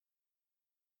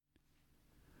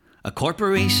A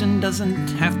corporation doesn't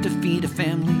have to feed a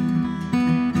family.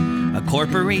 A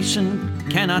corporation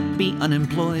cannot be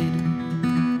unemployed.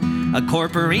 A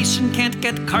corporation can't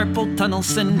get carpal tunnel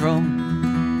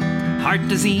syndrome, heart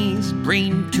disease,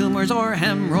 brain tumors, or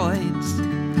hemorrhoids.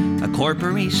 A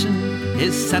corporation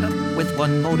is set up with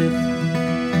one motive,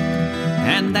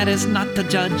 and that is not to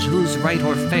judge who's right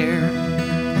or fair.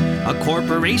 A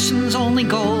corporation's only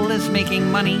goal is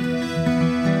making money.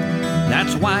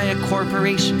 That's why a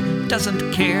corporation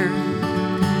doesn't care.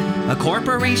 A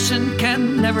corporation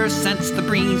can never sense the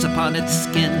breeze upon its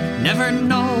skin, never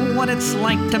know what it's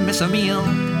like to miss a meal.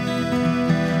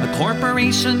 A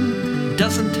corporation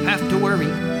doesn't have to worry,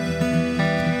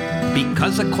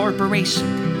 because a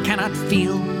corporation cannot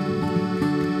feel.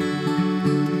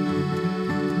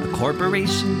 A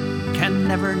corporation can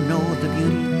never know the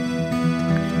beauty.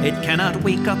 It cannot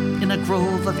wake up in a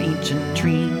grove of ancient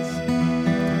trees.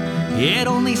 It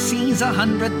only sees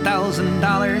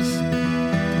 $100,000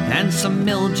 and some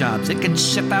mill jobs it can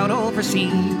ship out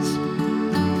overseas.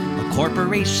 A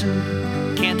corporation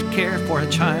can't care for a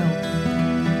child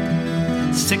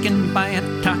sickened by a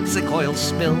toxic oil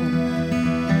spill.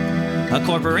 A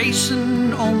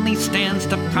corporation only stands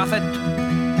to profit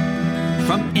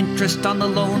from interest on the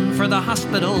loan for the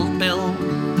hospital bill.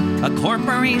 A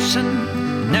corporation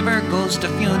never goes to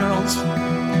funerals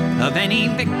of any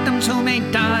victims who may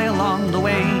die along the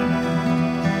way.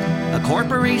 A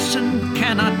corporation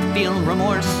cannot feel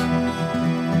remorse.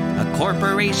 A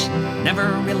corporation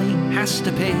never really has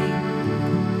to pay.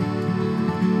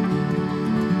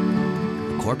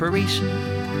 A corporation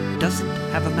doesn't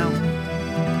have a mouth,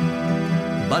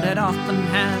 but it often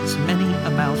has many a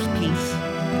mouthpiece.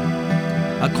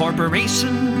 A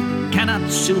corporation cannot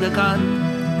shoot a gun,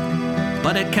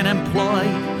 but it can employ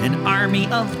an army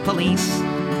of police.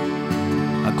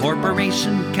 A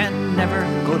corporation can never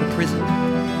go to prison,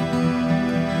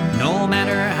 no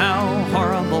matter how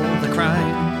horrible the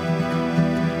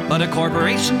crime. But a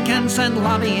corporation can send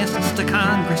lobbyists to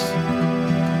Congress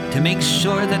to make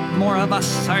sure that more of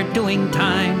us are doing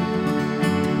time.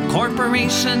 A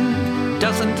corporation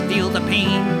doesn't feel the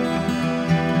pain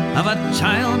of a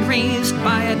child raised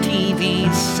by a TV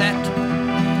set,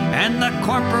 and the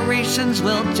corporations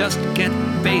will just get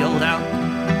bailed out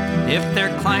if their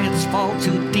clients fall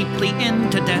too deeply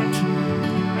into debt.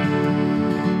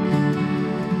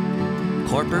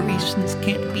 Corporations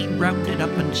can't be rounded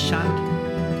up and shot.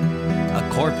 A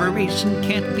corporation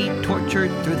can't be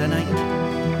tortured through the night.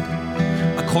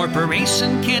 A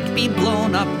corporation can't be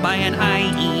blown up by an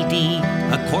IED.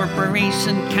 A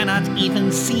corporation cannot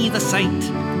even see the sight.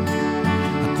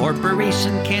 A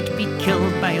corporation can't be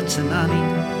killed by a tsunami.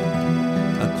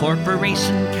 A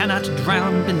corporation cannot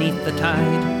drown beneath the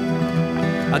tide.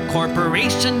 A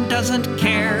corporation doesn't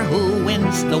care who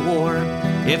wins the war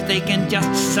if they can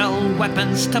just sell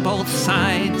weapons to both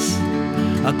sides.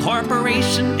 A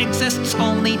corporation exists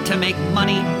only to make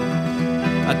money.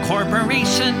 A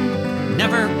corporation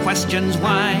never questions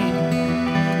why.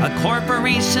 A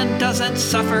corporation doesn't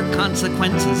suffer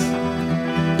consequences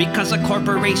because a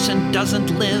corporation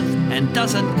doesn't live and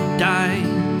doesn't die.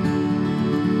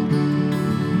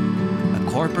 A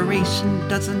corporation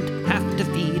doesn't have to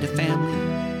feed a family.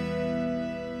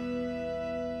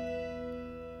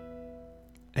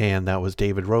 And that was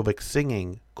David Rovick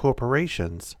singing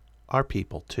Corporations Are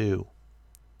People Too.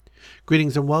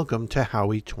 Greetings and welcome to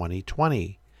Howie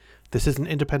 2020. This is an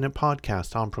independent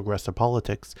podcast on progressive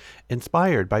politics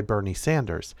inspired by Bernie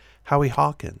Sanders, Howie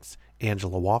Hawkins,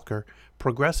 Angela Walker,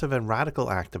 progressive and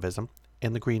radical activism,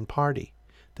 and the Green Party.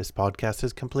 This podcast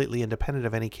is completely independent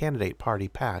of any candidate, party,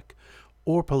 PAC,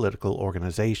 or political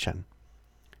organization.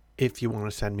 If you want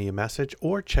to send me a message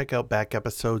or check out back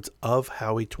episodes of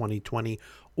Howie 2020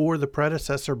 or the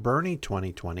predecessor Bernie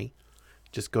 2020,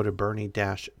 just go to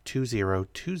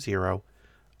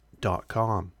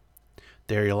bernie-2020.com.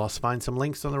 There you'll also find some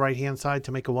links on the right-hand side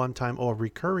to make a one-time or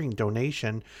recurring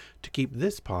donation to keep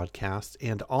this podcast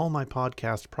and all my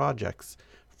podcast projects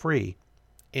free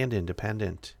and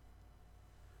independent.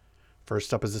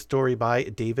 First up is a story by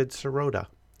David Sirota.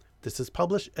 This is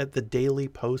published at the Daily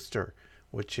Poster,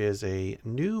 which is a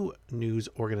new news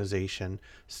organization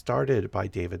started by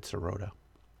David Sirota.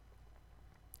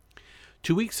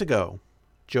 2 weeks ago,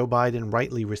 Joe Biden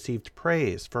rightly received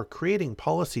praise for creating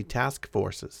policy task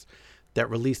forces that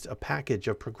released a package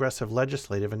of progressive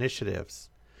legislative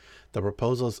initiatives. The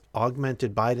proposals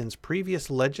augmented Biden's previous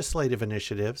legislative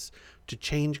initiatives to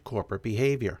change corporate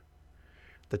behavior.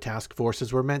 The task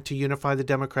forces were meant to unify the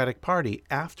Democratic Party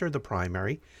after the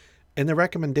primary, and the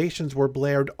recommendations were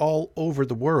blared all over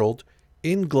the world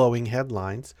in glowing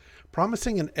headlines,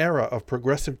 promising an era of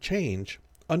progressive change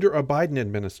under a Biden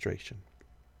administration.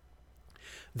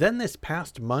 Then this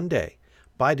past Monday,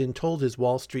 Biden told his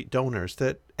Wall Street donors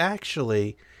that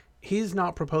actually he's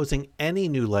not proposing any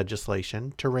new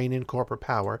legislation to rein in corporate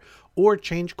power or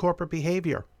change corporate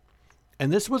behavior.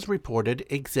 And this was reported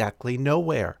exactly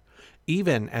nowhere,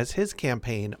 even as his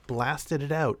campaign blasted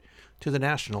it out to the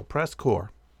National Press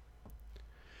Corps.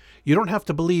 You don't have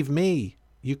to believe me.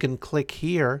 You can click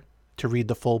here to read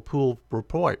the full pool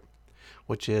report,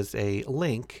 which is a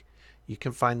link. You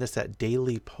can find this at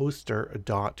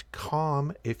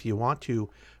dailyposter.com if you want to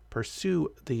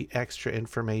pursue the extra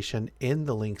information in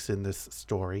the links in this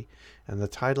story. And the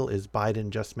title is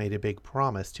Biden Just Made a Big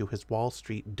Promise to His Wall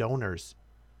Street Donors.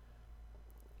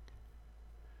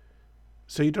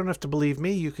 So you don't have to believe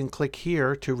me. You can click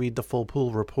here to read the full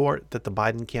pool report that the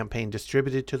Biden campaign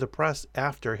distributed to the press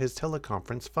after his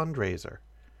teleconference fundraiser.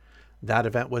 That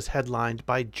event was headlined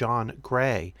by John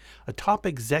Gray, a top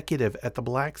executive at the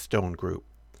Blackstone Group,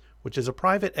 which is a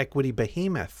private equity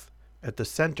behemoth at the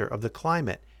center of the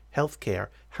climate, healthcare,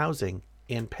 housing,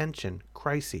 and pension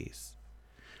crises.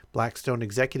 Blackstone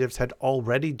executives had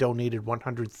already donated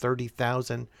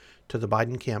 $130,000 to the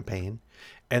Biden campaign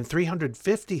and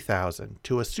 $350,000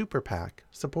 to a super PAC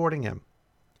supporting him.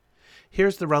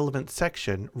 Here's the relevant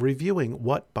section reviewing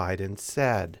what Biden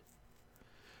said.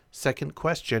 Second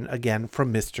question, again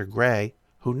from Mr. Gray,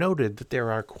 who noted that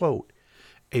there are, quote,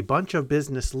 a bunch of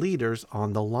business leaders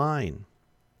on the line.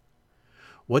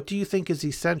 What do you think is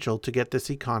essential to get this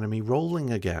economy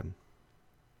rolling again?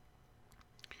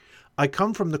 I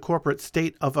come from the corporate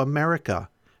state of America.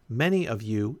 Many of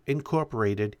you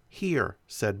incorporated here,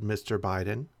 said Mr.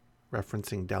 Biden,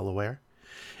 referencing Delaware.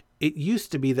 It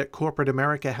used to be that corporate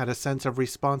America had a sense of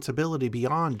responsibility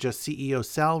beyond just CEO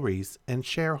salaries and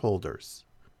shareholders.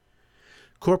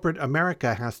 Corporate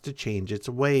America has to change its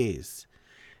ways.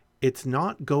 It's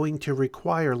not going to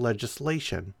require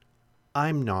legislation.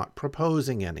 I'm not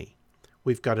proposing any.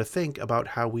 We've got to think about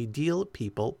how we deal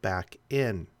people back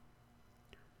in.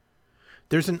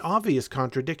 There's an obvious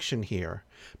contradiction here.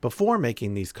 Before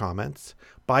making these comments,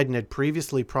 Biden had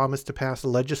previously promised to pass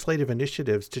legislative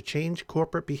initiatives to change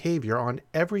corporate behavior on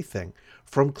everything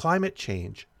from climate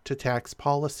change to tax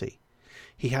policy.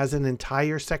 He has an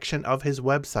entire section of his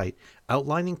website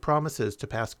outlining promises to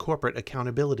pass corporate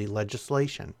accountability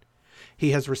legislation.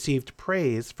 He has received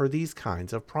praise for these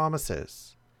kinds of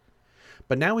promises.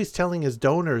 But now he's telling his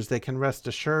donors they can rest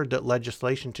assured that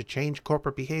legislation to change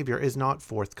corporate behavior is not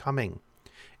forthcoming.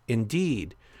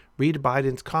 Indeed, read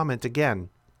Biden's comment again,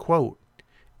 quote,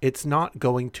 it's not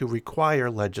going to require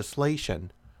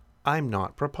legislation. I'm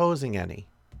not proposing any.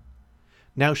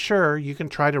 Now, sure, you can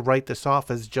try to write this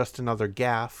off as just another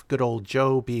gaffe, good old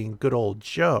Joe being good old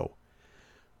Joe,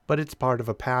 but it's part of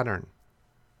a pattern.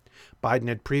 Biden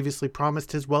had previously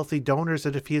promised his wealthy donors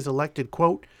that if he is elected,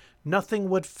 quote, nothing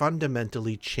would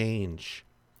fundamentally change.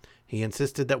 He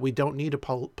insisted that we don't need a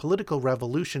political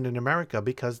revolution in America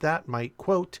because that might,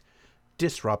 quote,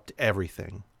 disrupt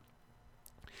everything.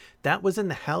 That was in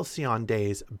the halcyon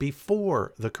days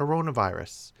before the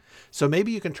coronavirus. So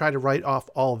maybe you can try to write off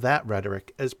all that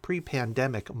rhetoric as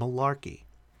pre-pandemic malarkey.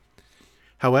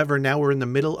 However, now we're in the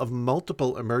middle of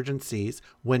multiple emergencies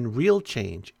when real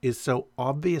change is so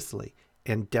obviously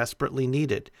and desperately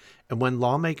needed, and when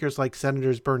lawmakers like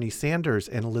Senators Bernie Sanders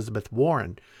and Elizabeth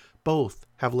Warren both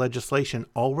have legislation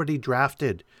already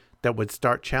drafted that would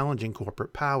start challenging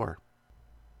corporate power.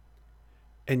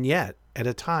 And yet, at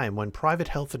a time when private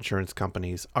health insurance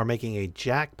companies are making a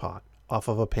jackpot off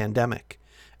of a pandemic,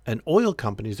 and oil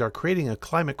companies are creating a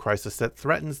climate crisis that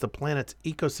threatens the planet's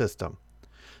ecosystem,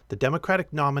 the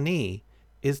Democratic nominee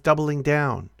is doubling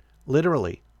down,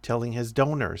 literally telling his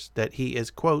donors that he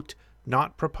is, quote,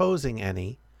 not proposing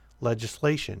any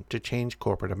legislation to change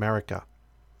corporate America.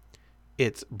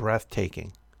 It's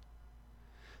breathtaking.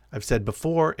 I've said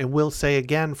before and will say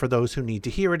again for those who need to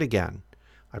hear it again.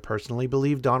 I personally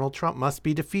believe Donald Trump must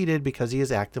be defeated because he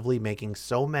is actively making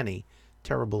so many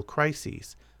terrible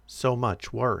crises so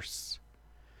much worse.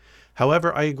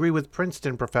 However, I agree with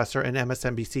Princeton professor and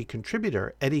MSNBC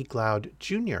contributor Eddie Glaude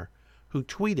Jr., who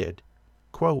tweeted,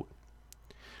 quote,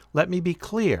 let me be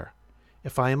clear.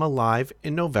 If I am alive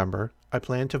in November, I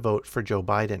plan to vote for Joe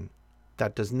Biden.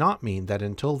 That does not mean that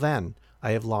until then,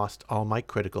 I have lost all my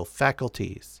critical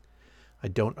faculties. I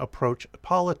don't approach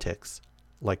politics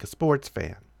like a sports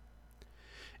fan.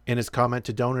 In his comment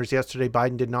to donors yesterday,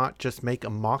 Biden did not just make a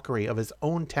mockery of his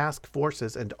own task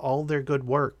forces and all their good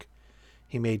work.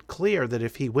 He made clear that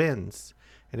if he wins,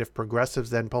 and if progressives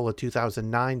then pull a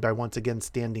 2009 by once again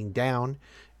standing down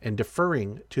and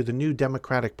deferring to the new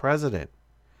Democratic president,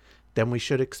 then we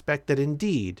should expect that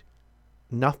indeed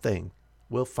nothing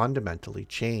will fundamentally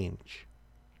change.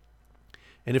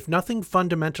 And if nothing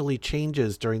fundamentally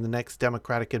changes during the next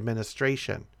Democratic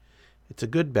administration, it's a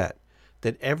good bet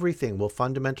that everything will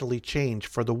fundamentally change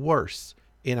for the worse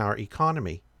in our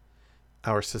economy,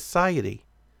 our society,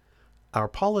 our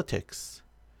politics,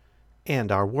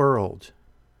 and our world.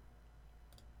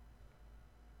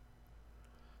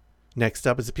 Next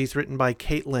up is a piece written by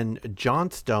Caitlin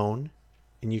Johnstone,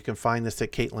 and you can find this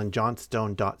at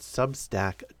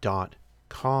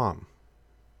caitlinjohnstone.substack.com.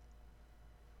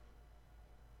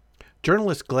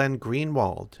 Journalist Glenn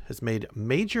Greenwald has made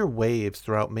major waves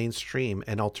throughout mainstream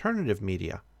and alternative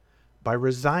media by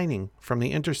resigning from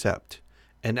The Intercept,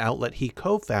 an outlet he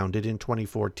co-founded in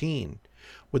 2014,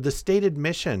 with the stated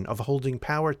mission of holding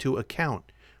power to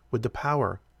account with the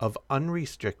power of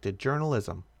unrestricted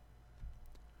journalism.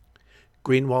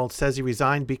 Greenwald says he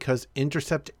resigned because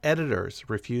Intercept editors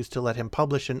refused to let him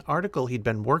publish an article he'd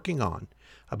been working on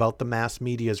about the mass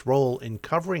media's role in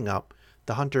covering up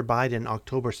the Hunter Biden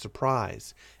October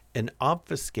surprise and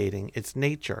obfuscating its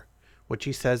nature, which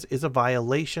he says is a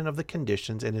violation of the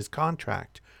conditions in his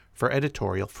contract for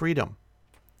editorial freedom.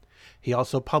 He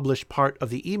also published part of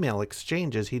the email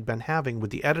exchanges he'd been having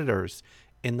with the editors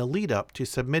in the lead-up to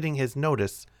submitting his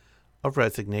notice of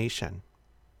resignation.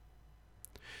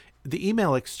 The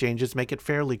email exchanges make it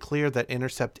fairly clear that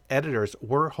Intercept editors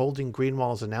were holding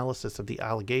Greenwald's analysis of the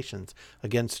allegations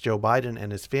against Joe Biden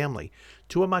and his family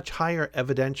to a much higher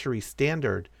evidentiary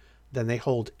standard than they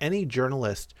hold any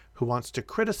journalist who wants to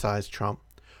criticize Trump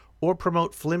or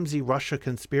promote flimsy Russia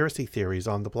conspiracy theories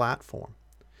on the platform,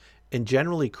 and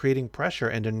generally creating pressure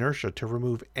and inertia to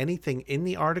remove anything in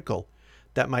the article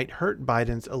that might hurt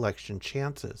Biden's election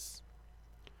chances.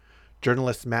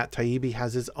 Journalist Matt Taibbi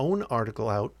has his own article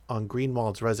out on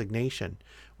Greenwald's resignation,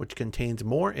 which contains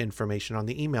more information on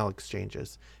the email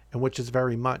exchanges, and which is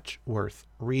very much worth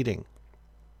reading.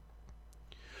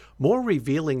 More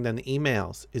revealing than the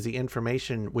emails is the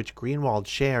information which Greenwald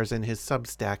shares in his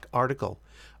Substack article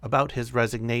about his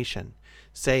resignation,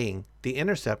 saying The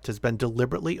Intercept has been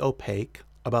deliberately opaque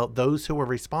about those who were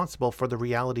responsible for the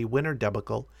Reality Winner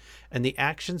debacle and the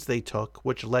actions they took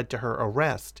which led to her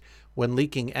arrest when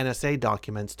leaking NSA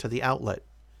documents to the outlet.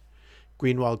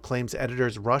 Greenwald claims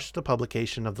editors rushed the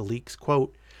publication of the leaks,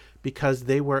 quote, because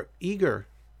they were eager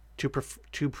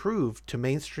to prove to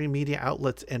mainstream media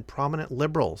outlets and prominent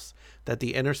liberals that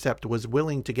The Intercept was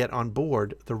willing to get on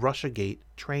board the Russiagate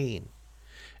train,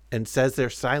 and says their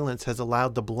silence has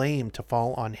allowed the blame to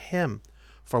fall on him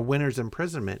for Winner's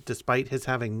imprisonment despite his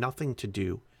having nothing to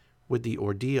do with the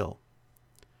ordeal.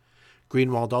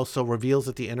 Greenwald also reveals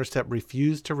that The Intercept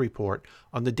refused to report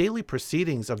on the daily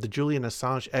proceedings of the Julian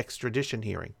Assange extradition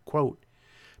hearing, quote,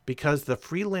 because the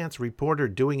freelance reporter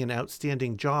doing an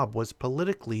outstanding job was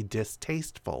politically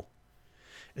distasteful.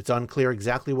 It's unclear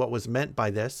exactly what was meant by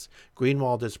this.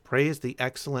 Greenwald has praised the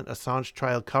excellent Assange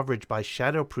trial coverage by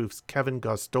Shadowproof's Kevin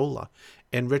Gosztola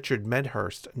and Richard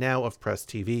Medhurst, now of Press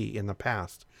TV, in the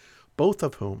past, both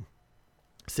of whom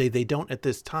say they don't at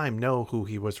this time know who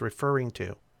he was referring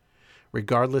to.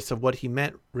 Regardless of what he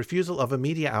meant, refusal of a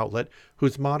media outlet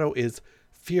whose motto is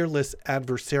fearless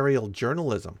adversarial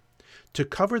journalism to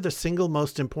cover the single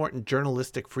most important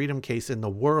journalistic freedom case in the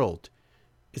world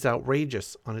is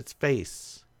outrageous on its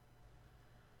face.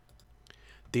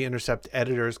 The Intercept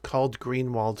editors called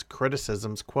Greenwald's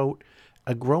criticisms, quote,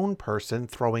 a grown person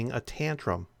throwing a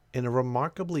tantrum in a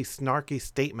remarkably snarky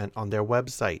statement on their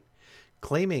website,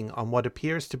 claiming on what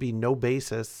appears to be no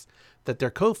basis that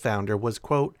their co-founder was,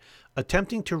 quote,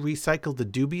 attempting to recycle the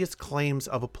dubious claims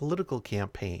of a political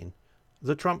campaign,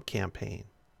 the Trump campaign.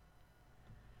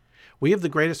 We have the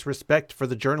greatest respect for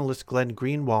the journalist Glenn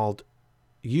Greenwald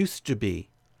used to be,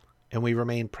 and we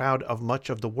remain proud of much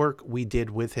of the work we did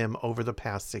with him over the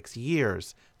past 6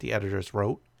 years, the editors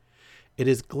wrote. It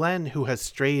is Glenn who has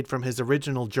strayed from his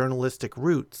original journalistic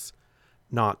roots,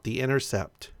 not The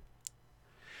Intercept.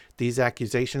 These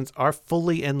accusations are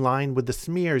fully in line with the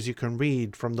smears you can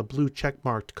read from the blue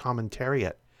checkmarked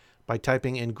commentariat by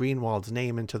typing in Greenwald's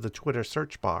name into the Twitter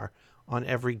search bar on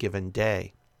every given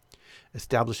day.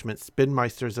 Establishment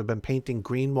spinmeisters have been painting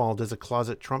Greenwald as a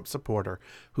closet Trump supporter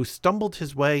who stumbled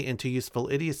his way into useful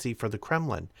idiocy for the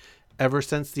Kremlin ever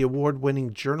since the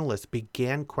award-winning journalist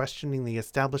began questioning the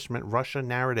establishment Russia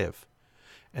narrative.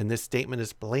 And this statement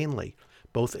is plainly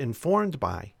both informed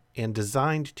by and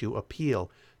designed to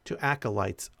appeal to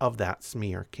acolytes of that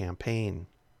smear campaign.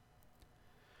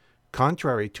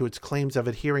 Contrary to its claims of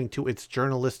adhering to its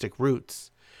journalistic roots,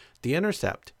 The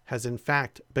Intercept has in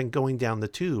fact been going down the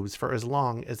tubes for as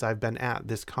long as I've been at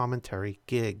this commentary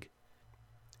gig.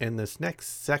 And this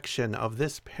next section of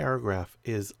this paragraph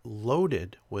is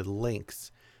loaded with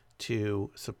links to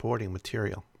supporting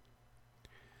material.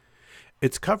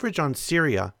 Its coverage on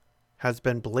Syria has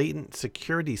been blatant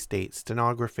security state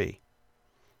stenography.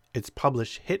 It's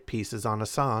published hit pieces on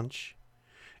Assange.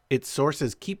 Its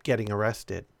sources keep getting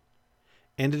arrested.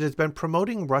 And it has been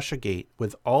promoting Russiagate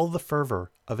with all the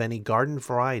fervor of any garden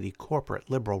variety corporate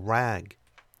liberal rag.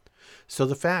 So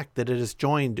the fact that it has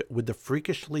joined with the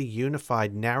freakishly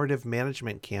unified narrative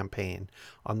management campaign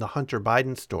on the Hunter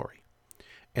Biden story,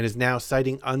 and is now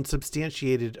citing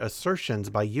unsubstantiated assertions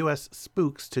by U.S.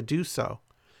 spooks to do so,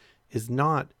 is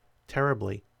not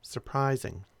terribly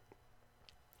surprising.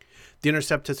 The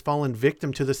Intercept has fallen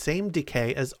victim to the same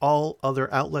decay as all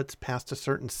other outlets past a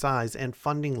certain size and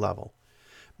funding level.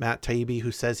 Matt Taibbi,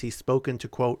 who says he's spoken to,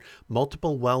 quote,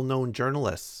 multiple well-known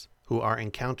journalists who are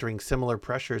encountering similar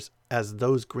pressures as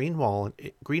those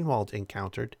Greenwald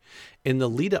encountered in the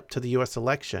lead-up to the U.S.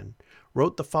 election,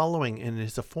 wrote the following in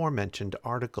his aforementioned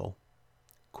article,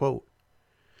 quote,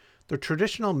 the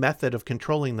traditional method of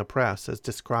controlling the press, as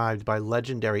described by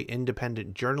legendary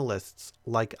independent journalists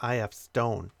like I.F.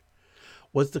 Stone,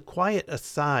 was the quiet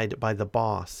aside by the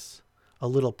boss, a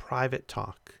little private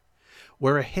talk,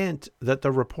 where a hint that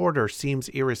the reporter seems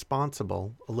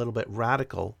irresponsible, a little bit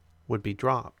radical, would be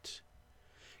dropped.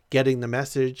 Getting the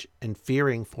message and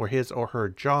fearing for his or her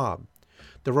job,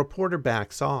 the reporter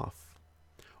backs off.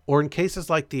 Or in cases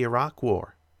like the Iraq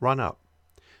War run-up,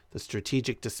 the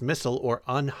strategic dismissal or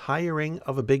unhiring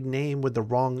of a big name with the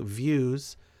wrong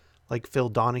views, like Phil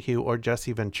Donahue or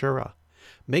Jesse Ventura,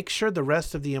 make sure the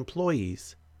rest of the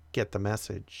employees get the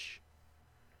message.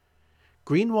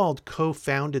 Greenwald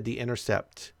co-founded The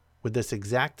Intercept with this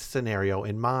exact scenario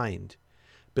in mind,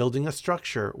 building a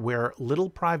structure where little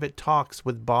private talks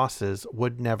with bosses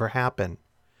would never happen,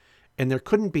 and there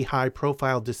couldn't be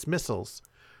high-profile dismissals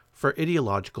for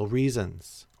ideological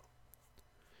reasons.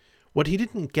 What he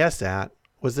didn't guess at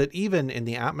was that even in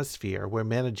the atmosphere where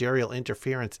managerial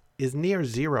interference is near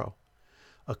zero,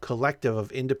 a collective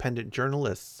of independent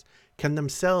journalists can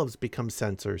themselves become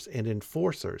censors and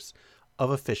enforcers of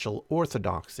official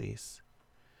orthodoxies.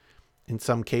 In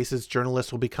some cases,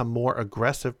 journalists will become more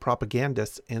aggressive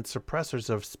propagandists and suppressors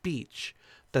of speech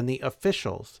than the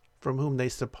officials from whom they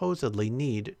supposedly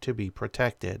need to be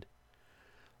protected.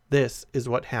 This is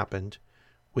what happened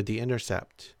with The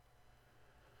Intercept.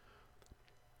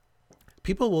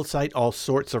 People will cite all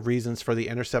sorts of reasons for The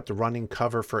Intercept running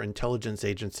cover for intelligence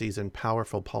agencies and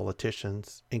powerful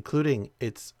politicians, including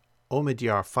its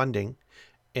Omidyar funding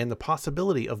and the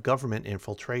possibility of government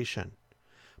infiltration.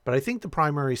 But I think the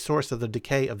primary source of the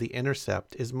decay of The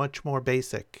Intercept is much more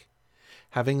basic.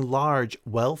 Having large,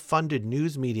 well-funded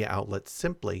news media outlets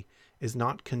simply is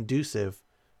not conducive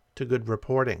to good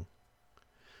reporting.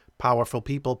 Powerful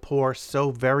people pour so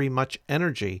very much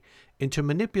energy into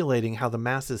manipulating how the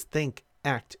masses think,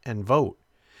 act, and vote,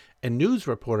 and news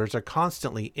reporters are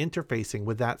constantly interfacing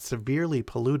with that severely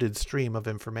polluted stream of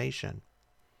information.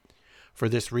 For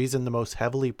this reason, the most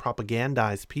heavily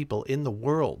propagandized people in the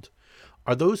world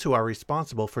are those who are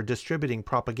responsible for distributing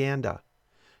propaganda,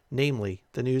 namely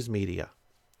the news media.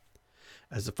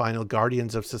 As the final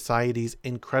guardians of society's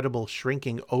incredible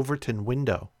shrinking Overton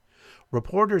window,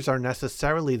 reporters are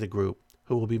necessarily the group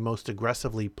who will be most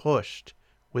aggressively pushed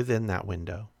within that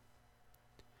window.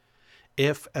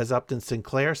 If, as Upton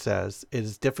Sinclair says, it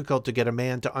is difficult to get a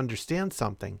man to understand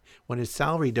something when his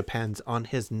salary depends on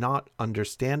his not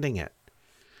understanding it,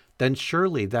 then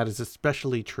surely that is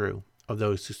especially true of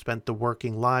those who spent the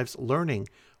working lives learning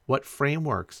what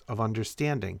frameworks of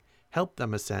understanding helped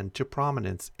them ascend to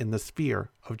prominence in the sphere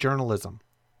of journalism.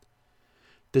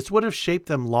 This would have shaped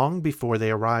them long before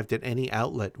they arrived at any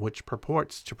outlet which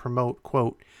purports to promote,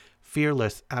 quote,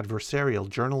 fearless adversarial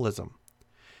journalism,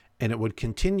 and it would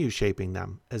continue shaping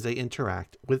them as they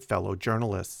interact with fellow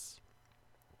journalists.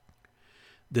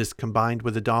 This, combined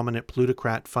with a dominant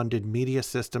plutocrat-funded media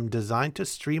system designed to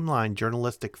streamline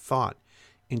journalistic thought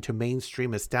into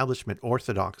mainstream establishment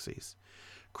orthodoxies,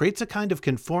 creates a kind of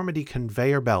conformity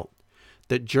conveyor belt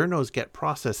that journos get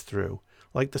processed through,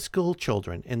 like the school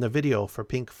children in the video for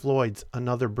Pink Floyd's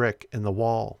Another Brick in the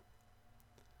Wall.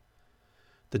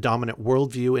 The dominant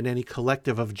worldview in any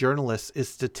collective of journalists is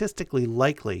statistically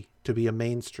likely to be a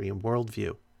mainstream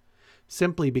worldview,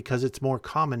 simply because it's more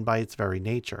common by its very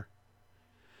nature.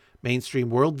 Mainstream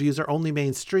worldviews are only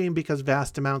mainstream because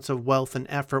vast amounts of wealth and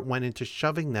effort went into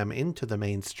shoving them into the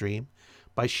mainstream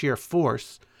by sheer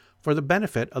force for the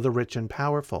benefit of the rich and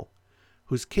powerful,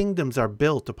 whose kingdoms are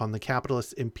built upon the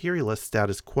capitalist imperialist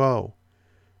status quo.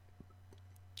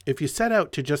 If you set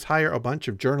out to just hire a bunch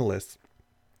of journalists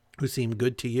who seem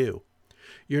good to you,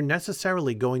 you're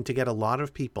necessarily going to get a lot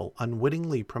of people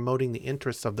unwittingly promoting the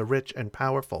interests of the rich and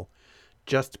powerful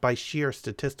just by sheer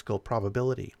statistical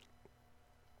probability.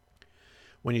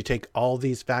 When you take all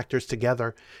these factors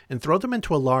together and throw them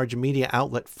into a large media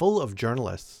outlet full of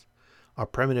journalists, our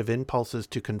primitive impulses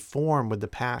to conform with the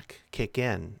pack kick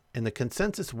in, and the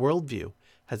consensus worldview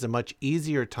has a much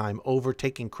easier time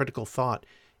overtaking critical thought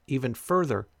even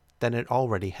further than it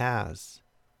already has.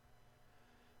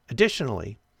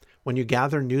 Additionally, when you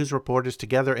gather news reporters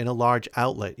together in a large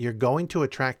outlet, you're going to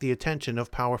attract the attention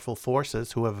of powerful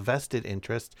forces who have a vested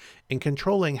interest in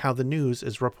controlling how the news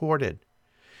is reported.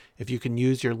 If you can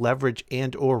use your leverage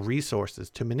and/or resources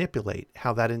to manipulate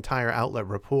how that entire outlet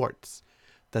reports,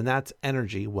 then that's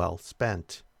energy well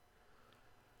spent.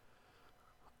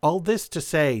 All this to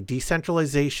say,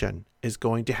 decentralization is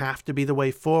going to have to be the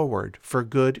way forward for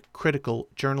good, critical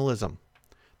journalism.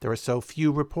 There are so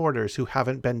few reporters who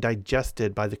haven't been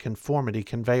digested by the conformity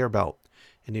conveyor belt,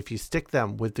 and if you stick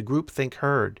them with the groupthink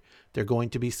herd, they're going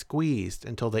to be squeezed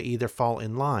until they either fall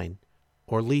in line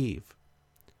or leave.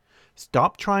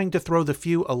 Stop trying to throw the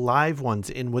few alive ones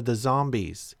in with the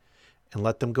zombies and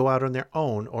let them go out on their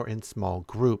own or in small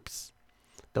groups.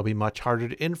 They'll be much harder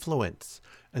to influence,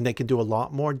 and they can do a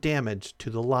lot more damage to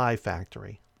the lie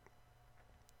factory.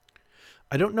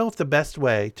 I don't know if the best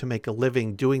way to make a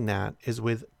living doing that is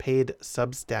with paid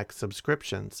Substack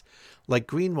subscriptions like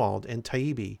Greenwald and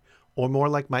Taibbi, or more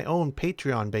like my own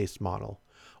Patreon-based model,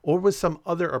 or with some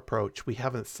other approach we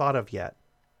haven't thought of yet.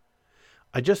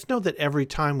 I just know that every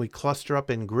time we cluster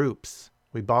up in groups,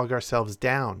 we bog ourselves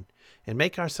down and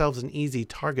make ourselves an easy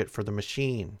target for the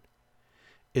machine.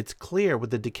 It's clear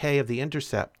with the decay of the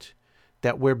Intercept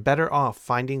that we're better off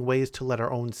finding ways to let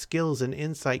our own skills and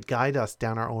insight guide us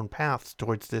down our own paths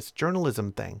towards this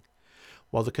journalism thing,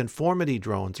 while the conformity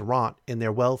drones rot in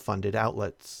their well-funded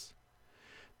outlets.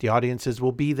 The audiences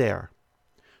will be there.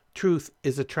 Truth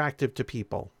is attractive to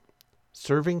people.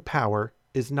 Serving power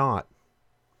is not.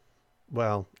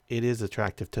 Well, it is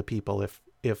attractive to people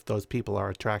if those people are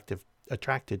attracted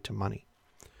to money.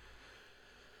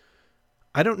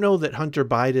 I don't know that Hunter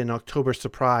Biden October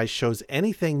surprise shows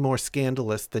anything more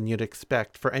scandalous than you'd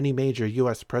expect for any major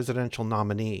U.S. presidential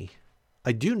nominee.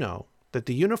 I do know that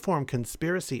the uniform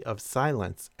conspiracy of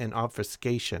silence and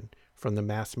obfuscation from the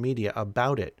mass media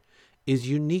about it is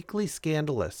uniquely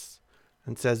scandalous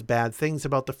and says bad things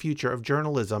about the future of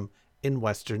journalism in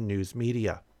Western news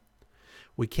media.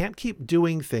 We can't keep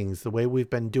doing things the way we've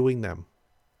been doing them.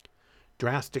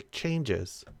 Drastic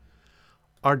changes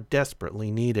are desperately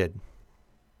needed.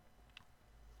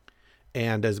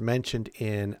 And as mentioned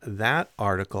in that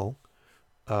article,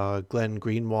 Glenn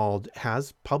Greenwald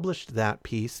has published that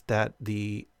piece that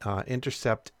the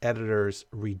Intercept editors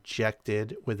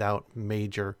rejected without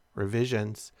major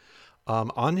revisions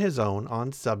on his own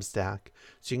on Substack.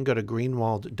 So you can go to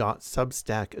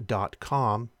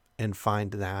greenwald.substack.com and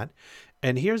find that.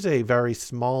 And here's a very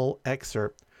small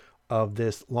excerpt of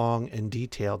this long and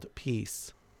detailed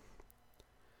piece.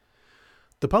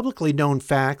 The publicly known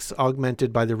facts,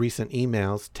 augmented by the recent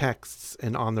emails, texts,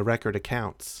 and on-the-record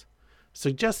accounts,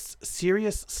 suggests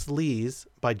serious sleaze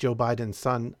by Joe Biden's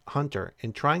son, Hunter,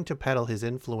 in trying to peddle his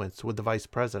influence with the vice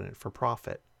president for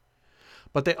profit.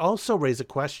 But they also raise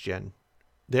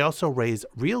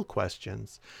real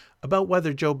questions about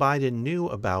whether Joe Biden knew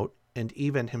about and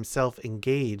even himself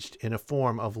engaged in a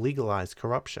form of legalized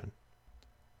corruption.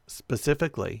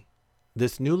 Specifically,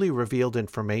 this newly revealed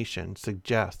information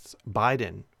suggests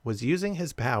Biden was using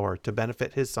his power to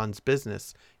benefit his son's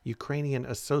business, Ukrainian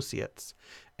Associates,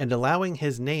 and allowing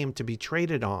his name to be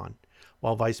traded on,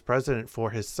 while vice president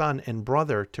for his son and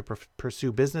brother to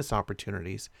pursue business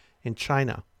opportunities in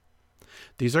China.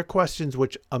 These are questions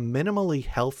which a minimally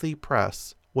healthy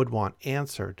press would want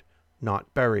answered,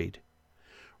 not buried,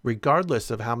 regardless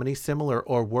of how many similar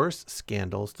or worse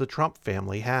scandals the Trump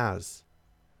family has.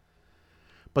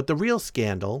 But the real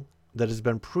scandal that has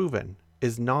been proven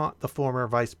is not the former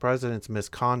vice president's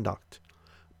misconduct,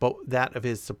 but that of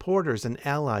his supporters and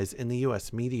allies in the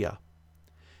U.S. media.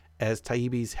 As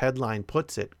Taibbi's headline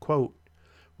puts it, quote,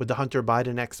 with the Hunter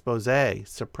Biden expose,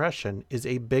 suppression is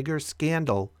a bigger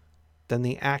scandal than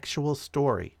the actual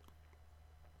story.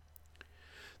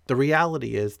 The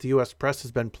reality is the U.S. press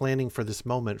has been planning for this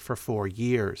moment for 4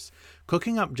 years,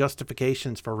 cooking up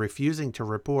justifications for refusing to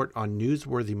report on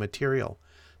newsworthy material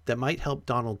that might help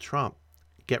Donald Trump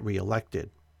get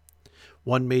reelected.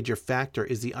 One major factor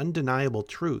is the undeniable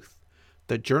truth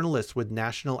that journalists with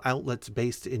national outlets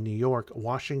based in New York,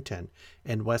 Washington,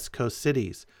 and West Coast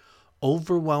cities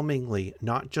overwhelmingly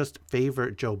not just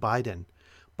favor Joe Biden,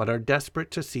 but are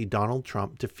desperate to see Donald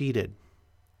Trump defeated.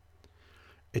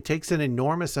 It takes an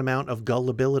enormous amount of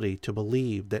gullibility to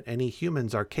believe that any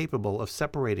humans are capable of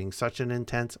separating such an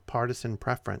intense partisan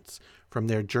preference from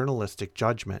their journalistic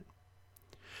judgment.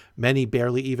 Many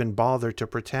barely even bother to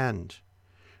pretend.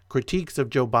 Critiques of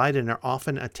Joe Biden are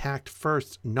often attacked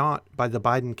first not by the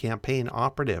Biden campaign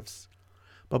operatives,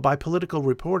 but by political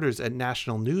reporters at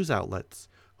national news outlets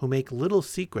who make little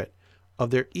secret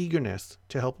of their eagerness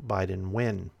to help Biden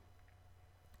win.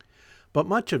 But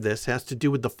much of this has to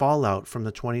do with the fallout from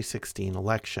the 2016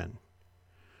 election.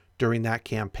 During that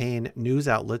campaign, news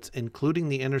outlets, including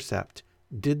The Intercept,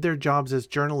 did their jobs as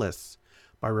journalists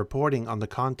by reporting on the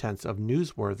contents of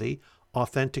newsworthy,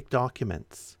 authentic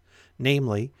documents,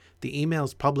 namely the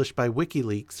emails published by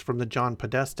WikiLeaks from the John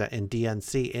Podesta and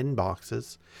DNC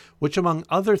inboxes, which, among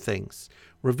other things,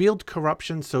 revealed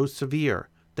corruption so severe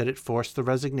that it forced the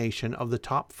resignation of the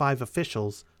top 5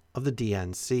 officials of the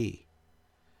DNC.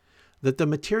 That the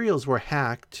materials were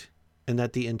hacked and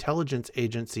that the intelligence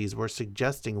agencies were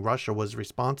suggesting Russia was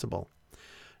responsible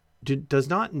does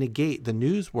not negate the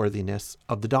newsworthiness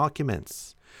of the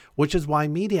documents, which is why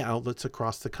media outlets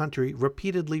across the country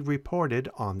repeatedly reported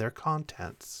on their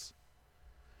contents.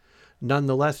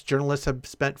 Nonetheless, journalists have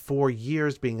spent 4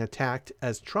 years being attacked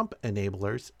as Trump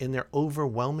enablers in their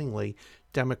overwhelmingly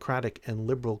democratic and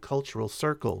liberal cultural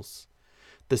circles.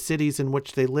 The cities in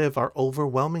which they live are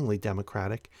overwhelmingly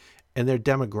democratic, and their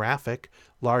demographic,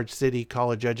 large city,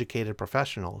 college-educated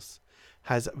professionals,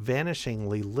 has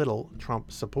vanishingly little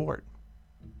Trump support.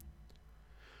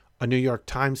 A New York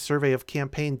Times survey of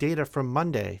campaign data from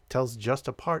Monday tells just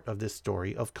a part of this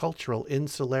story of cultural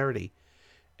insularity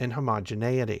and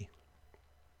homogeneity.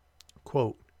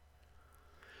 Quote,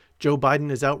 Joe Biden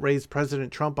has outraised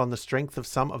President Trump on the strength of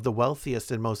some of the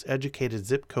wealthiest and most educated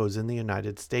zip codes in the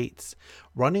United States,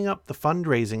 running up the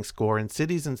fundraising score in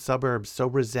cities and suburbs so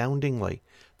resoundingly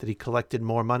that he collected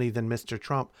more money than Mr.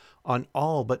 Trump on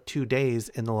all but 2 days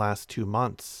in the last 2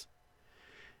 months.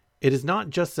 It is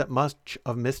not just that much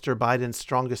of Mr. Biden's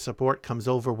strongest support comes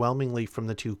overwhelmingly from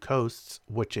the 2 coasts,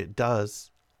 which it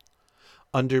does.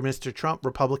 Under Mr. Trump,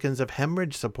 Republicans have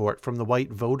hemorrhaged support from the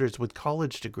white voters with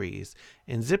college degrees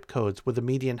and zip codes with a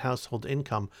median household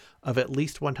income of at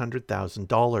least $100,000.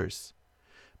 Mr.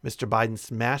 Biden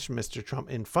smashed Mr. Trump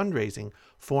in fundraising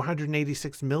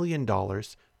 $486 million to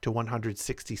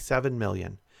 $167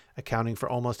 million, accounting for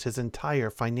almost his entire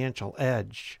financial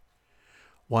edge.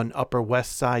 One Upper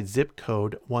West Side zip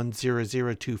code,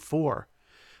 10024,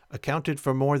 accounted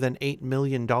for more than $8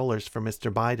 million for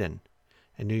Mr. Biden.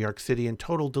 And New York City in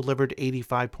total delivered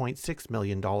 $85.6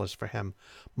 million for him,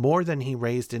 more than he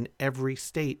raised in every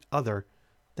state other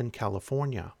than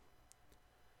California.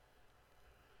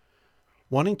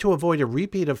 Wanting to avoid a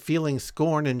repeat of feeling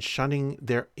scorn and shunning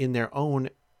in their own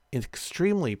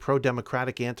extremely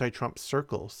pro-democratic anti-Trump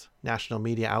circles, national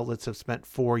media outlets have spent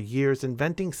 4 years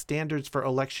inventing standards for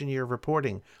election year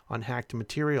reporting on hacked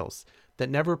materials that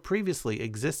never previously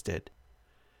existed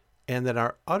and that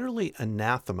are utterly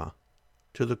anathema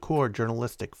to the core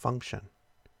journalistic function.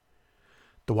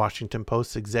 The Washington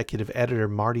Post's executive editor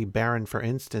Marty Baron, for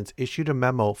instance, issued a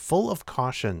memo full of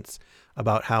cautions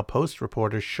about how Post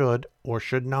reporters should or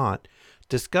should not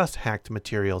discuss hacked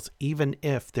materials, even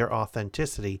if their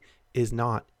authenticity is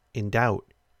not in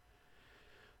doubt.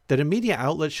 That a media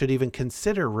outlet should even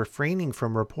consider refraining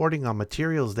from reporting on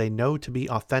materials they know to be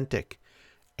authentic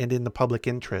and in the public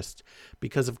interest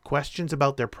because of questions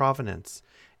about their provenance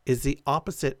is the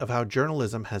opposite of how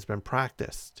journalism has been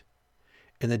practiced.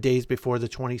 In the days before the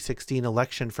 2016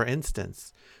 election, for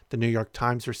instance, the New York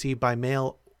Times received by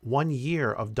mail 1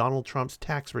 year of Donald Trump's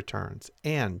tax returns,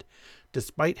 and,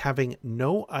 despite having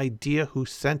no idea who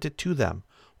sent it to them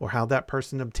or how that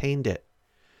person obtained it,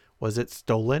 was it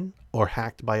stolen or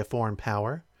hacked by a foreign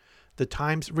power? The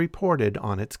Times reported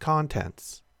on its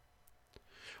contents.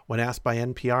 When asked by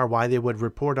NPR why they would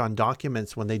report on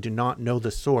documents when they do not know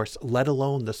the source, let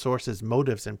alone the source's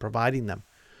motives in providing them,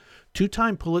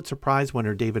 2-time Pulitzer Prize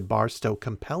winner David Barstow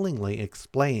compellingly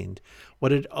explained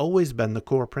what had always been the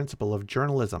core principle of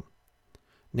journalism.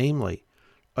 Namely,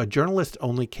 a journalist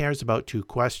only cares about 2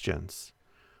 questions.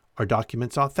 Are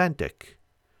documents authentic?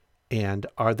 And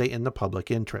are they in the public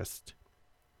interest?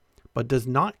 But does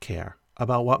not care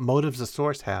about what motives a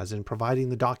source has in providing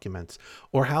the documents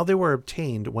or how they were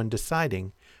obtained when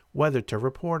deciding whether to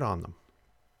report on them.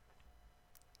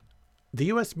 The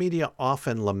U.S. media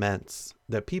often laments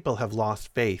that people have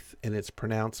lost faith in its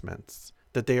pronouncements,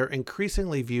 that they are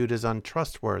increasingly viewed as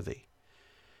untrustworthy,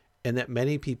 and that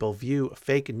many people view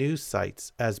fake news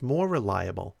sites as more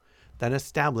reliable than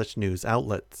established news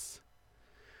outlets.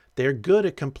 They are good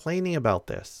at complaining about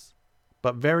this,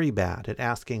 but very bad at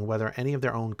asking whether any of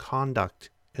their own conduct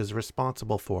is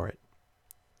responsible for it.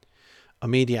 A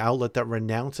media outlet that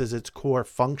renounces its core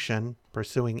function,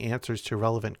 pursuing answers to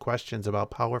relevant questions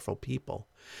about powerful people,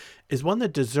 is one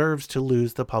that deserves to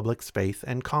lose the public's faith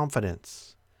and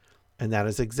confidence. And that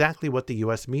is exactly what the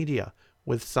U.S. media,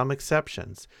 with some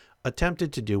exceptions,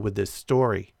 attempted to do with this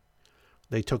story.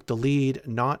 They took the lead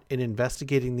not in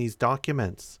investigating these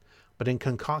documents, but in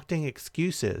concocting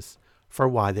excuses for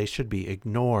why they should be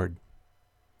ignored.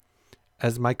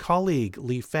 As my colleague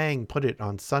Li Fang put it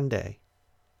on Sunday,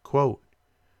 quote,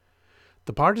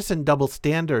 "The partisan double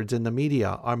standards in the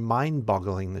media are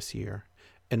mind-boggling this year,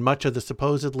 and much of the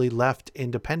supposedly left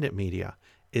independent media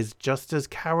is just as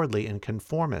cowardly and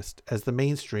conformist as the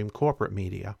mainstream corporate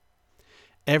media.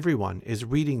 Everyone is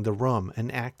reading the room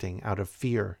and acting out of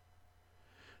fear."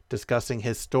 Discussing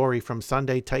his story from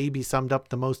Sunday, Taibbi summed up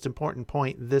the most important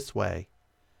point this way.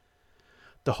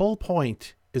 "The whole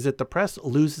point is that the press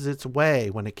loses its way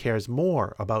when it cares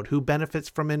more about who benefits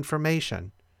from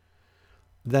information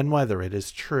than whether it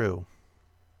is true."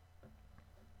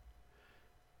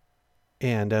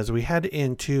 And as we head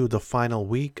into the final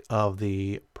week of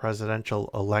the presidential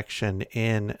election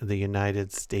in the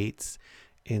United States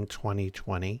in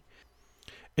 2020,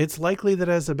 it's likely that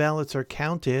as the ballots are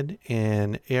counted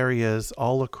in areas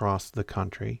all across the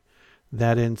country,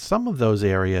 that in some of those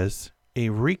areas, a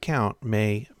recount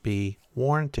may be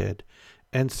warranted.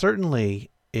 And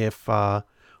certainly if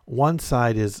one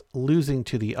side is losing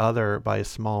to the other by a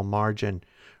small margin,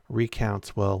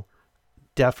 recounts will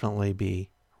definitely be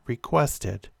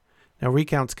requested. Now,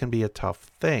 recounts can be a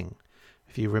tough thing.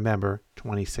 If you remember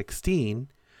 2016,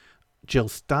 Jill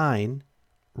Stein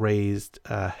raised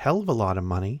a hell of a lot of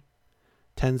money,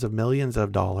 tens of millions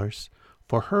of dollars,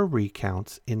 for her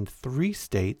recounts in 3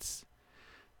 states,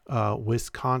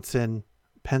 Wisconsin,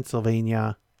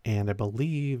 Pennsylvania, and I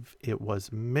believe it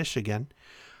was Michigan.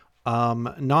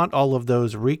 Not all of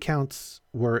those recounts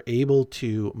were able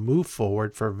to move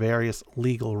forward for various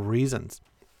legal reasons.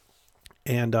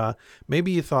 And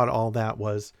maybe you thought all that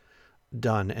was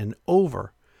done and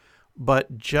over.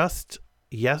 But just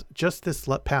this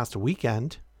past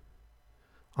weekend,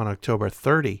 on October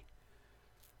 30,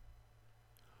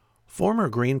 former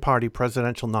Green Party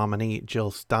presidential nominee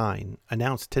Jill Stein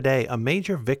announced today a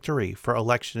major victory for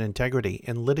election integrity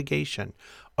in litigation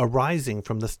arising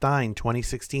from the Stein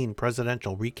 2016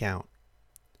 presidential recount.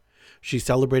 She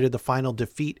celebrated the final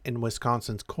defeat in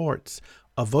Wisconsin's courts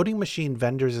of voting machine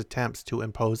vendors' attempts to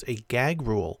impose a gag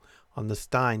rule on the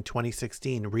Stein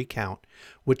 2016 recount,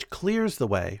 which clears the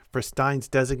way for Stein's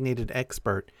designated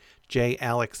expert, J.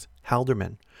 Alex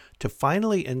Halderman, to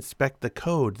finally inspect the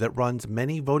code that runs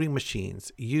many voting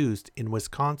machines used in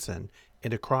Wisconsin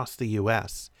and across the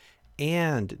U.S.,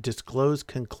 and disclose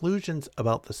conclusions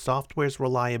about the software's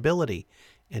reliability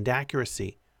and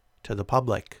accuracy to the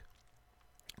public.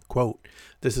 Quote,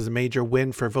 "This is a major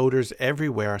win for voters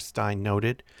everywhere," Stein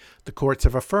noted. "The courts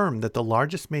have affirmed that the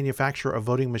largest manufacturer of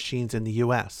voting machines in the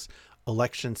U.S.,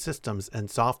 Election Systems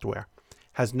and Software,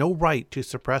 has no right to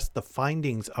suppress the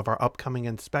findings of our upcoming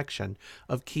inspection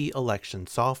of key election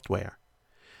software.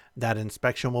 That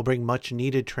inspection will bring much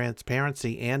needed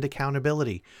transparency and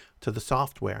accountability to the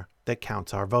software that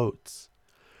counts our votes.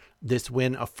 This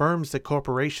win affirms that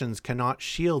corporations cannot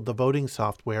shield the voting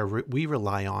software we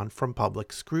rely on from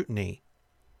public scrutiny.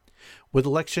 With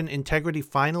election integrity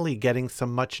finally getting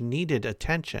some much needed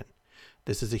attention,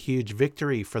 this is a huge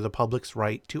victory for the public's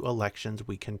right to elections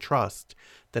we can trust,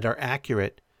 that are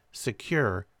accurate,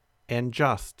 secure, and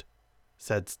just,"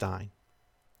 said Stein.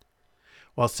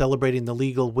 While celebrating the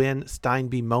legal win, Stein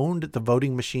bemoaned the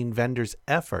voting machine vendors'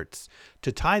 efforts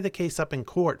to tie the case up in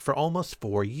court for almost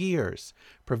 4 years,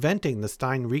 preventing the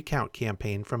Stein recount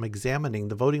campaign from examining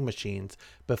the voting machines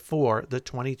before the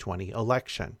 2020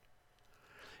 election.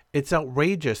 "It's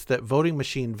outrageous that voting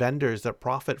machine vendors that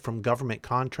profit from government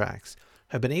contracts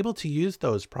have been able to use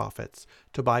those profits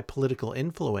to buy political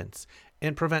influence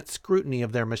and prevent scrutiny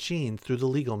of their machines through the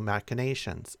legal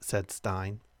machinations," said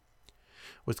Stein.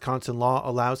 Wisconsin law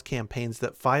allows campaigns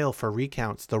that file for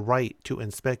recounts the right to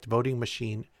inspect voting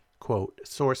machine, quote,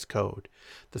 "source code,"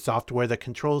 the software that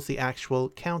controls the actual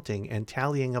counting and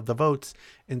tallying of the votes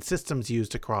in systems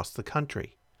used across the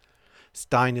country.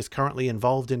 Stein is currently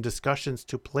involved in discussions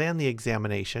to plan the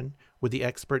examination with the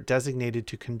expert designated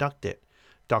to conduct it,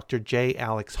 Dr. J.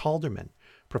 Alex Halderman,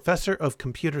 professor of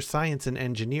computer science and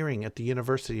engineering at the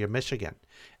University of Michigan,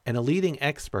 and a leading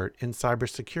expert in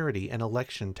cybersecurity and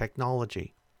election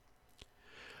technology.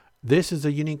 "This is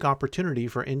a unique opportunity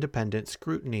for independent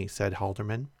scrutiny," said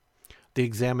Halderman. "The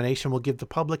examination will give the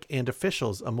public and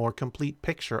officials a more complete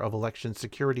picture of election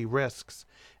security risks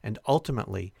and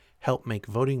ultimately help make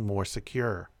voting more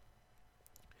secure.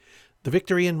 The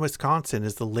victory in Wisconsin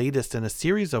is the latest in a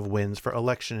series of wins for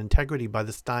election integrity by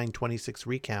the Stein 26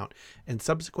 recount and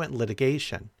subsequent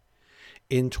litigation.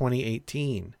 In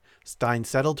 2018, Stein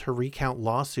settled her recount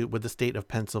lawsuit with the state of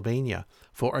Pennsylvania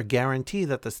for a guarantee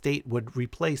that the state would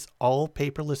replace all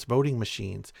paperless voting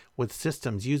machines with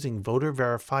systems using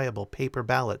voter-verifiable paper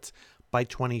ballots by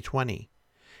 2020,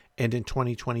 and in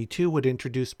 2022 would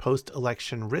introduce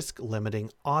post-election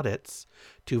risk-limiting audits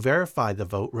to verify the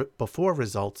vote before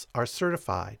results are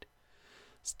certified.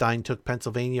 Stein took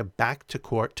Pennsylvania back to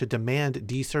court to demand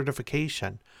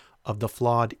decertification of the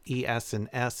flawed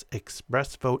ES&S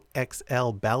ExpressVote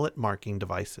XL ballot marking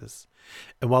devices.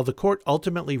 And while the court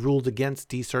ultimately ruled against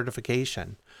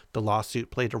decertification, the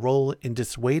lawsuit played a role in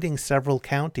dissuading several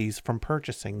counties from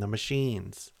purchasing the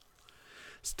machines.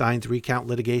 Stein's recount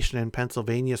litigation in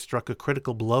Pennsylvania struck a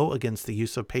critical blow against the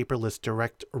use of paperless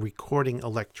direct recording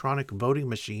electronic voting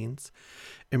machines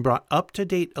and brought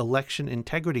up-to-date election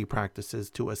integrity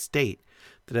practices to a state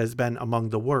that has been among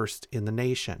the worst in the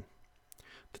nation.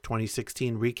 The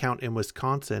 2016 recount in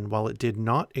Wisconsin, while it did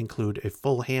not include a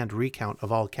full hand recount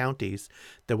of all counties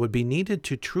that would be needed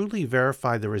to truly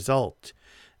verify the result,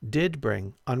 did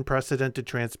bring unprecedented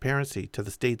transparency to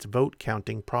the state's vote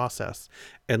counting process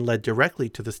and led directly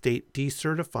to the state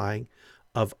decertifying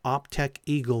of Optech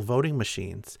Eagle voting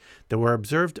machines that were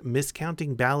observed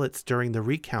miscounting ballots during the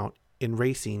recount in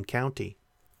Racine County.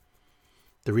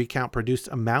 The recount produced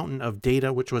a mountain of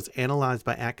data which was analyzed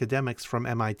by academics from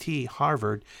MIT,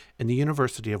 Harvard, and the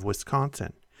University of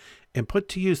Wisconsin, and put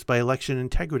to use by election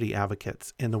integrity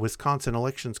advocates in the Wisconsin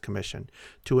Elections Commission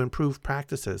to improve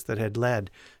practices that had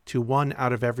led to 1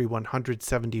 out of every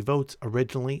 170 votes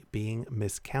originally being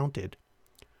miscounted.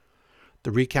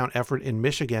 The recount effort in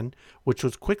Michigan, which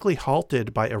was quickly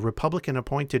halted by a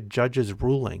Republican-appointed judge's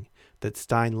ruling that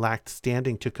Stein lacked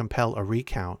standing to compel a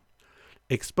recount,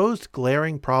 exposed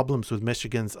glaring problems with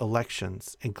Michigan's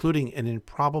elections, including an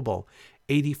improbable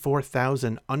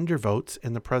 84,000 undervotes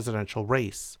in the presidential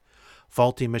race,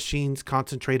 faulty machines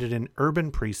concentrated in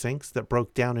urban precincts that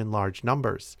broke down in large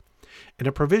numbers, and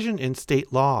a provision in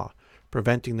state law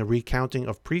preventing the recounting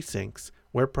of precincts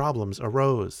where problems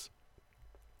arose.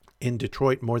 In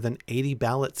Detroit, more than 80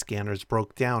 ballot scanners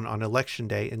broke down on Election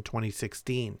Day in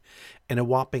 2016, and a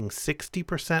whopping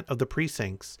 60% of the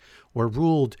precincts were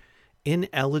ruled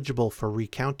ineligible for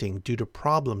recounting due to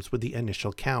problems with the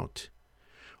initial count.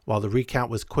 While the recount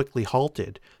was quickly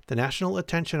halted, the national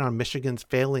attention on Michigan's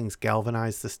failings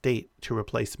galvanized the state to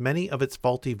replace many of its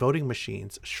faulty voting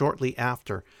machines shortly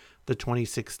after the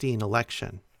 2016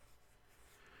 election.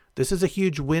 This is a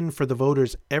huge win for the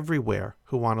voters everywhere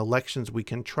who want elections we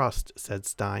can trust, said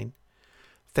Stein.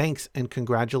 Thanks and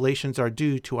congratulations are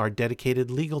due to our dedicated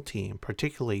legal team,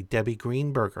 particularly Debbie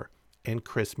Greenberger and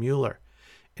Chris Mueller,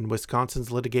 in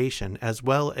Wisconsin's litigation, as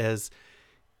well as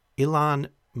Ilan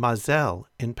Mazel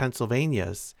in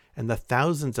Pennsylvania's, and the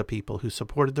thousands of people who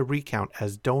supported the recount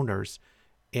as donors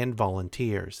and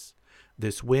volunteers.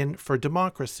 This win for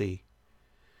democracy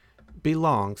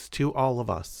belongs to all of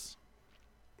us.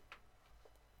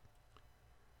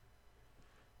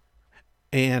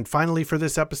 And finally for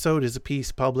this episode is a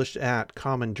piece published at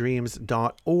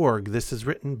commondreams.org. This is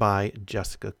written by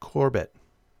Jessica Corbett.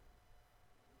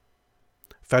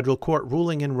 Federal court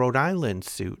ruling in Rhode Island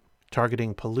suit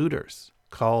targeting polluters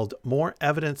called more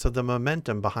evidence of the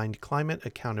momentum behind climate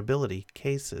accountability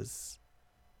cases.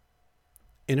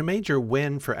 In a major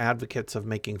win for advocates of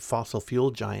making fossil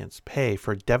fuel giants pay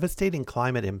for devastating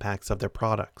climate impacts of their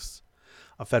products,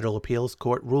 a federal appeals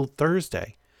court ruled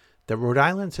Thursday that Rhode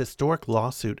Island's historic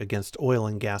lawsuit against oil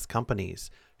and gas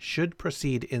companies should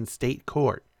proceed in state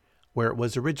court, where it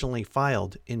was originally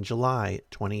filed in July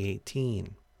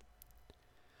 2018.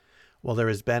 While there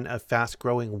has been a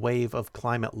fast-growing wave of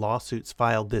climate lawsuits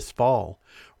filed this fall,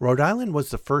 Rhode Island was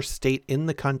the first state in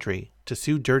the country to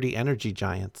sue dirty energy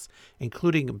giants,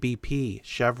 including BP,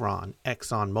 Chevron,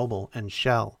 ExxonMobil, and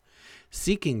Shell,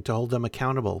 seeking to hold them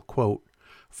accountable, quote,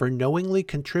 for knowingly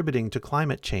contributing to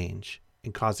climate change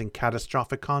and causing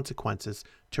catastrophic consequences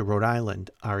to Rhode Island,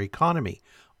 our economy,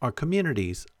 our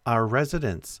communities, our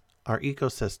residents, our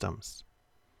ecosystems.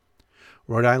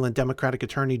 Rhode Island Democratic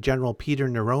Attorney General Peter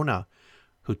Nerona,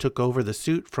 who took over the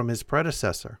suit from his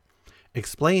predecessor,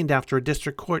 explained after a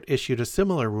district court issued a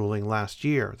similar ruling last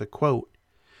year, the quote,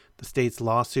 the state's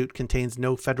lawsuit contains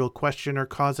no federal question or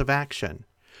cause of action,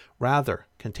 rather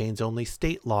contains only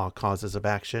state law causes of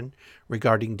action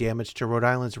regarding damage to Rhode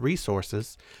Island's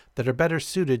resources that are better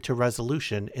suited to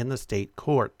resolution in the state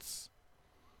courts.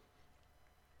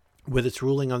 With its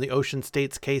ruling on the Ocean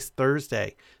States case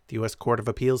Thursday, the U.S. Court of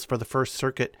Appeals for the First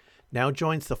Circuit now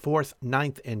joins the 4th,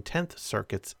 9th, and 10th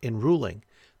Circuits in ruling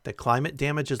that climate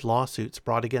damages lawsuits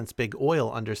brought against Big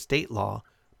Oil under state law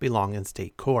belong in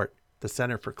state court, the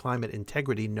Center for Climate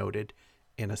Integrity noted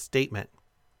in a statement.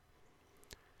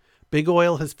 Big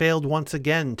Oil has failed once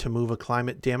again to move a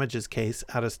climate damages case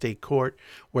out of state court,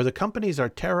 where the companies are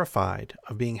terrified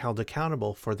of being held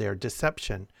accountable for their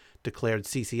deception, declared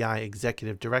CCI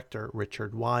Executive Director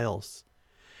Richard Wiles.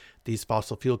 These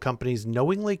fossil fuel companies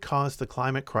knowingly caused the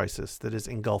climate crisis that is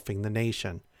engulfing the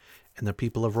nation, and the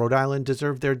people of Rhode Island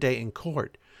deserve their day in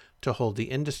court to hold the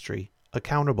industry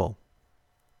accountable.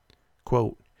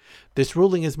 Quote, "This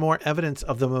ruling is more evidence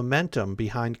of the momentum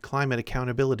behind climate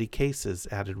accountability cases,"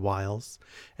 added Wiles,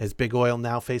 as Big Oil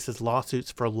now faces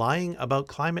lawsuits for lying about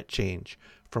climate change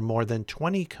from more than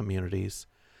 20 communities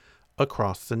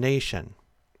across the nation.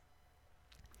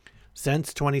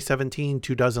 Since 2017,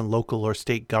 24 local or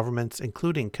state governments,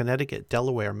 including Connecticut,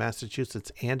 Delaware,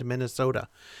 Massachusetts, and Minnesota,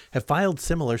 have filed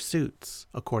similar suits,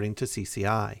 according to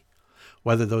CCI.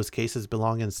 Whether those cases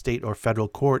belong in state or federal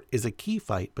court is a key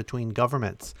fight between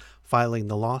governments filing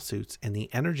the lawsuits and the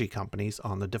energy companies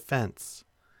on the defense.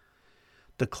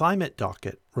 The Climate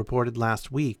Docket reported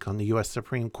last week on the U.S.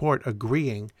 Supreme Court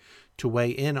agreeing to weigh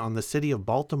in on the city of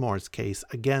Baltimore's case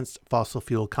against fossil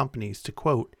fuel companies to,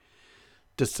 quote,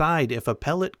 "decide if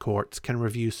appellate courts can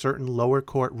review certain lower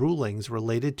court rulings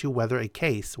related to whether a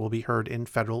case will be heard in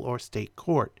federal or state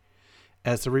court,"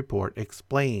 as the report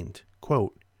explained.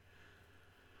 Quote,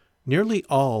 "Nearly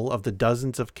all of the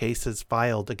dozens of cases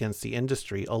filed against the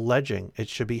industry alleging it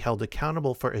should be held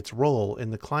accountable for its role in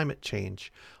the climate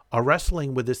change are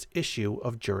wrestling with this issue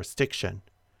of jurisdiction.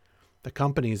 The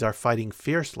companies are fighting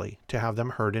fiercely to have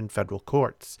them heard in federal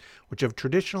courts, which have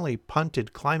traditionally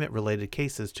punted climate-related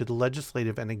cases to the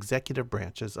legislative and executive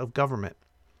branches of government.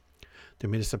 The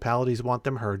municipalities want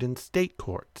them heard in state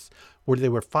courts, where they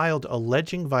were filed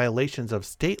alleging violations of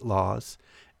state laws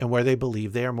and where they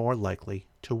believe they are more likely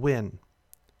to win.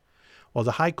 While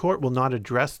the High Court will not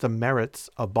address the merits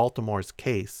of Baltimore's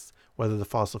case, whether the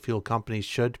fossil fuel companies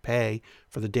should pay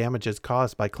for the damages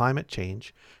caused by climate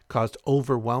change, caused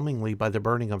overwhelmingly by the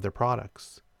burning of their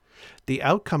products, the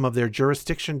outcome of their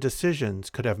jurisdiction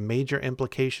decisions could have major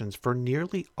implications for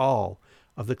nearly all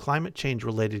of the climate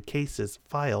change-related cases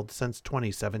filed since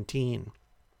 2017.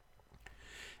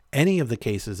 Any of the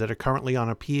cases that are currently on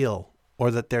appeal or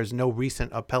that there's no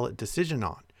recent appellate decision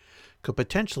on could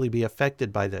potentially be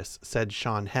affected by this," said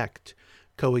Sean Hecht,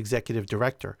 co-executive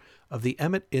director of the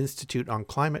Emmett Institute on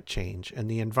Climate Change and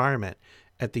the Environment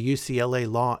at the UCLA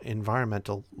Law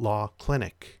Environmental Law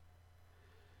Clinic.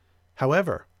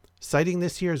 However, citing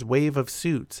this year's wave of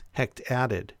suits, Hecht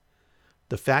added,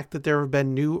 "The fact that there have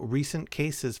been new recent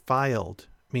cases filed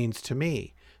means to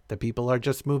me that people are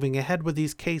just moving ahead with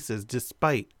these cases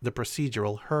despite the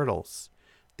procedural hurdles.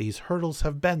 These hurdles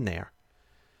have been there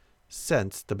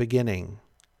since the beginning."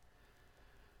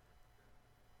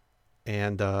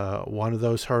 And one of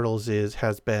those hurdles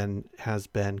has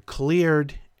been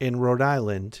cleared in Rhode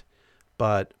Island,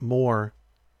 but more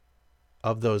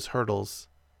of those hurdles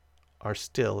are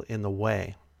still in the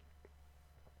way.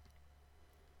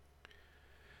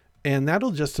 And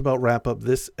that'll just about wrap up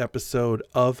this episode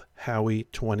of Howie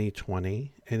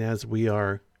 2020. And as we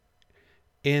are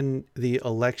in the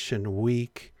election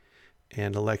week,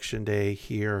 and election day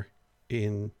here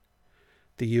in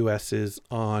the U.S. is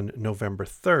on November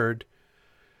 3rd,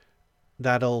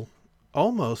 that'll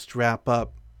almost wrap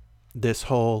up this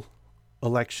whole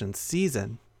election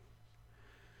season,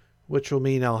 which will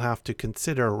mean I'll have to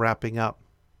consider wrapping up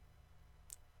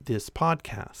this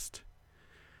podcast.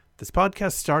 This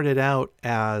podcast started out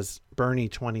as Bernie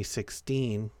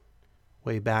 2016,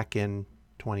 way back in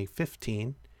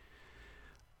 2015,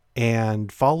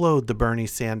 and followed the Bernie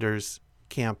Sanders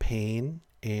campaign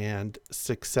and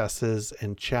successes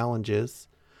and challenges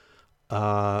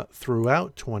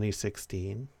throughout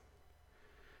 2016,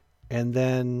 and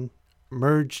then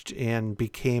merged and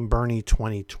became Bernie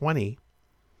 2020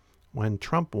 when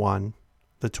Trump won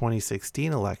the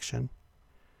 2016 election,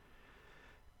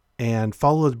 and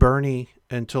followed Bernie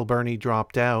until Bernie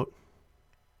dropped out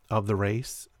of the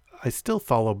race. I still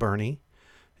follow Bernie.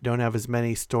 I don't have as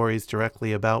many stories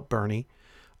directly about Bernie,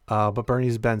 but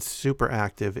Bernie's been super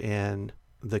active in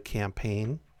the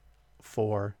campaign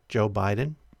for Joe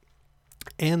Biden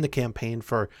and the campaign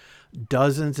for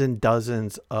dozens and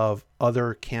dozens of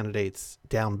other candidates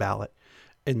down ballot.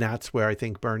 And that's where I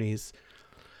think Bernie's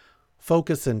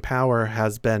focus and power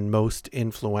has been most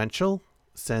influential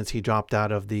since he dropped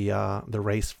out of the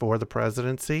race for the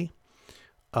presidency,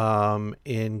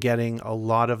 in getting a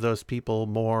lot of those people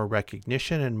more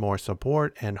recognition and more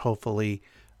support, and hopefully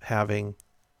having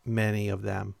many of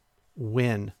them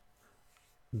win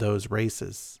those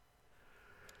races.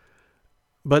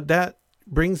 But that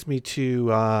brings me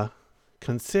to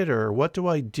consider, what do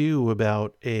I do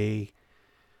about a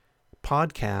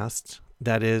podcast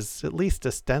that is, at least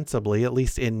ostensibly, at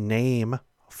least in name,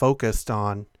 focused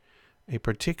on a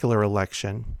particular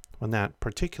election when that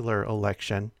particular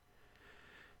election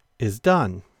is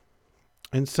done?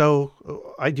 And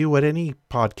so I do what any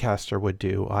podcaster would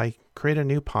do. I create a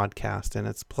new podcast in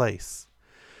its place.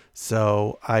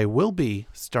 So I will be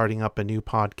starting up a new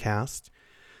podcast.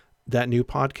 That new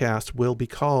podcast will be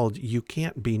called You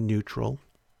Can't Be Neutral.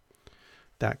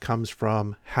 That comes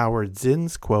from Howard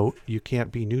Zinn's quote, "You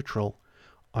can't be neutral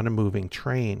on a moving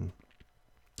train."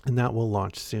 And that will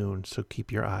launch soon, so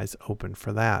keep your eyes open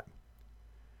for that.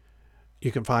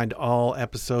 You can find all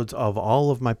episodes of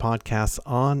all of my podcasts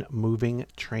on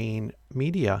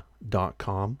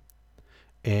movingtrainmedia.com.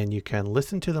 And you can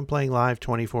listen to them playing live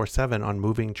 24/7 on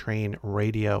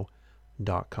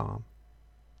movingtrainradio.com.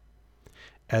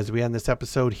 As we end this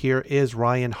episode, here is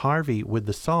Ryan Harvey with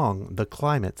the song "The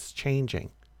Climate's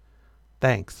Changing."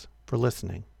 Thanks for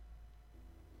listening.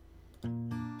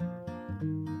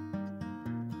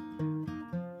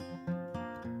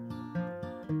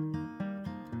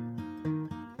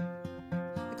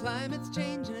 The climate's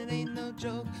changing, it ain't no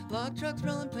joke. Log trucks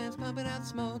rolling, plants pumping out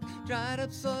smoke. Dried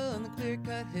up soil on the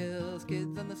clear-cut hills.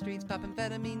 Kids on the streets popping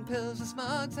amphetamine pills. The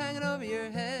smog's hanging over your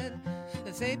head.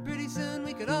 They say pretty soon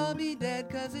we could all be dead,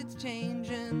 'cause it's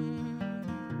changing.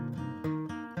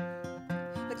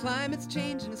 The climate's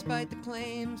changing despite the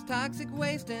claims. Toxic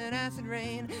waste and acid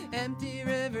rain. Empty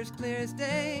rivers clear as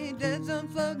day. Dead zone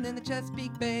floating in the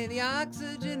Chesapeake Bay. The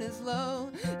oxygen is low.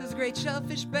 There's a great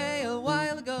shellfish bay a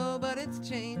while ago, but it's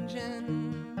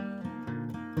changing.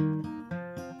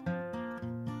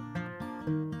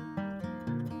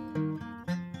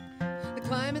 The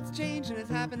climate's changing, it's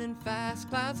happening fast.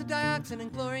 Clouds of dioxin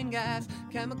and chlorine gas.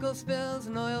 Chemical spills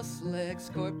and oil slicks.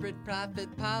 Corporate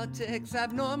profit politics.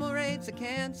 Abnormal rates of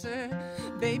cancer.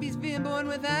 Babies being born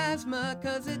with asthma,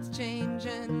 'cause it's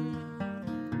changing.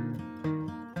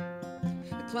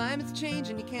 The climate's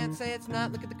changing, you can't say it's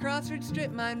not. Look at the Crossroads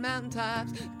Strip mine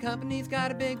mountaintops. The company's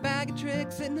got a big bag of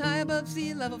tricks. Sitting high above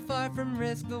sea level, far from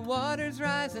risk. The water's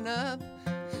rising up.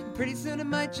 Pretty soon it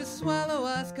might just swallow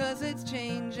us, 'cause it's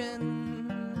changing.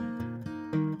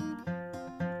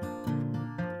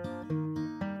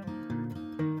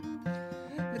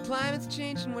 The climate's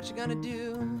changing, what you gonna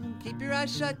do? Keep your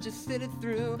eyes shut, just sit it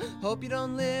through. Hope you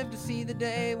don't live to see the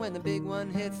day when the big one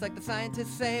hits, like the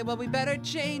scientists say. Well, we better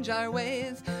change our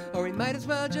ways, or we might as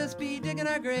well just be digging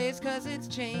our graves, 'cause it's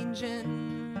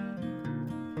changing.